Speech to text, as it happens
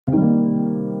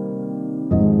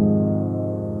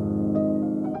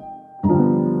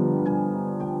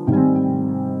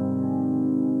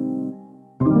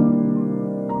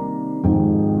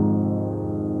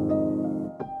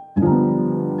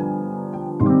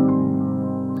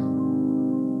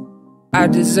I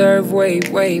deserve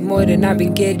way more than I've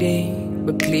been getting.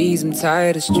 But please, I'm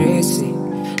tired of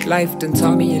stressing. Life done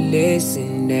taught me a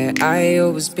lesson that I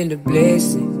always been a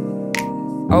blessing.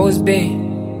 Always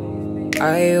been,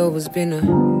 I always been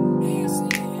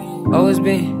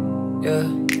yeah.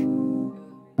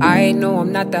 I know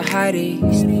I'm not the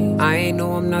hottest, I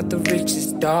know I'm not the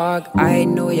richest, dog. I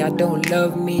know y'all don't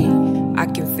love me, I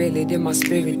can feel it in my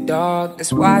spirit, dog.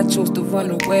 That's why I chose to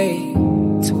run away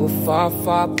to a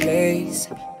far place.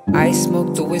 I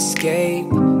smoke to escape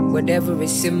whatever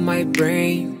is in my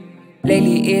brain.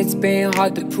 Lately it's been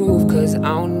hard to prove, cause I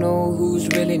don't know who's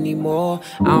real anymore.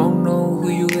 I don't know who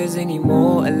you is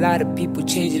anymore. A lot of people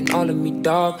changing all of me,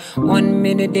 dog. One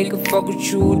minute they can fuck with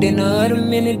you, then the other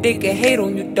minute they can hate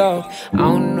on you, dog. I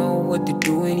don't know what to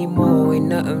do anymore. Ain't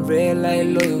nothing real like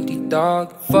loyalty,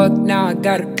 dog. Fuck now, I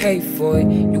gotta pay for it.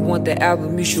 You want the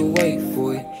album, you should wait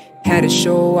for it. Had a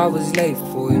show, I was late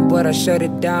for it, but I shut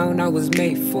it down, I was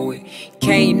made for it.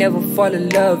 Can't never fall in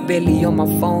love, barely on my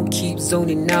phone, keep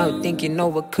zoning out, thinking oh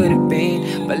what could've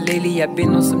been. But lately I've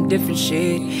been on some different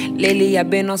shit. Lately I've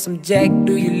been on some Jack.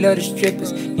 Do you love the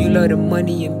strippers? You love the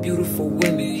money and beautiful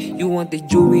women. You want the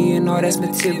jewelry and all that's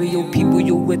material. People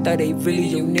you with, are they really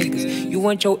your niggas? You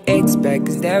want your ex back,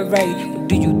 is that right? But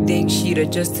do you think she'd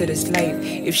adjust to this life?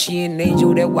 If she an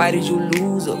angel, then why did you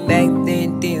lose her? Back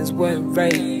then things weren't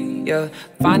right. Yeah,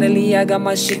 finally I got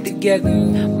my shit together.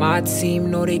 My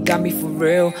team know they got me for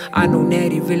real. I know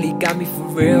that he really got me for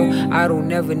real. I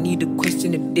don't ever need to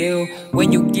question the deal.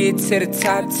 When you get to the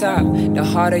top, the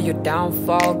harder your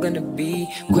downfall gonna be.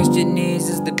 Question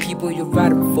is the people you're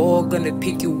riding for gonna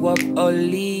pick you up or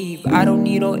leave? I don't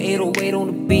need no 808 on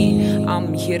the beat.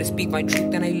 I'm here to speak my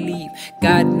truth and I leave.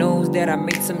 God knows that I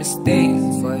made some mistakes,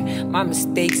 but my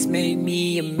mistakes made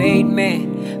me a made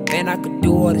man. Man, I could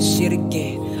do all this shit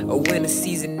again. A winter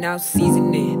season out,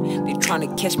 season in. They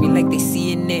tryna catch me like they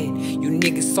CNN. You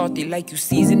niggas salty like you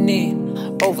seasoning.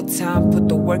 Overtime, put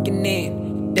the working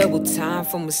in. Double time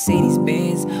for Mercedes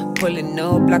Benz. Pulling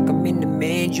up like I'm in the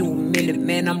man. You a minute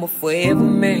man, I'm a forever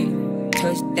man.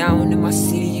 Touchdown in my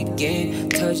city again.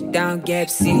 Touchdown Gap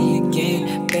City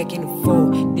again. Back in the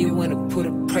fold, they wanna put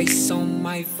a price on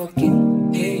my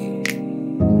fucking head.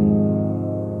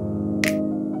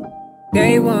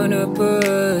 They wanna put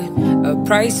a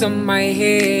price on my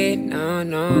head. No.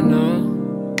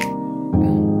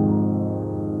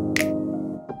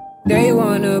 They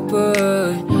wanna put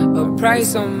a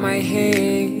price on my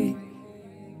head.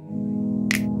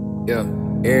 Yeah,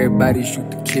 everybody shoot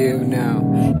to kill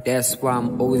now. That's why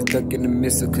I'm always ducking the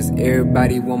missile, cause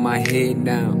everybody want my head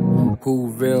down. Who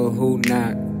real, who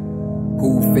not?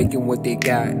 Who faking what they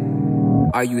got?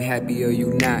 Are you happy or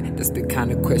you not? That's the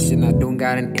kind of question I don't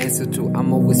got an answer to.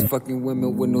 I'm always fucking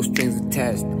women with no strings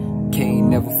attached. Can't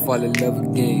never fall in love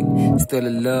again. Still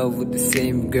in love with the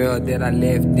same girl that I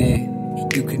left in.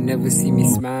 You could never see me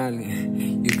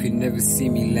smiling. You could never see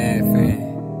me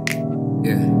laughing.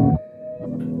 Yeah.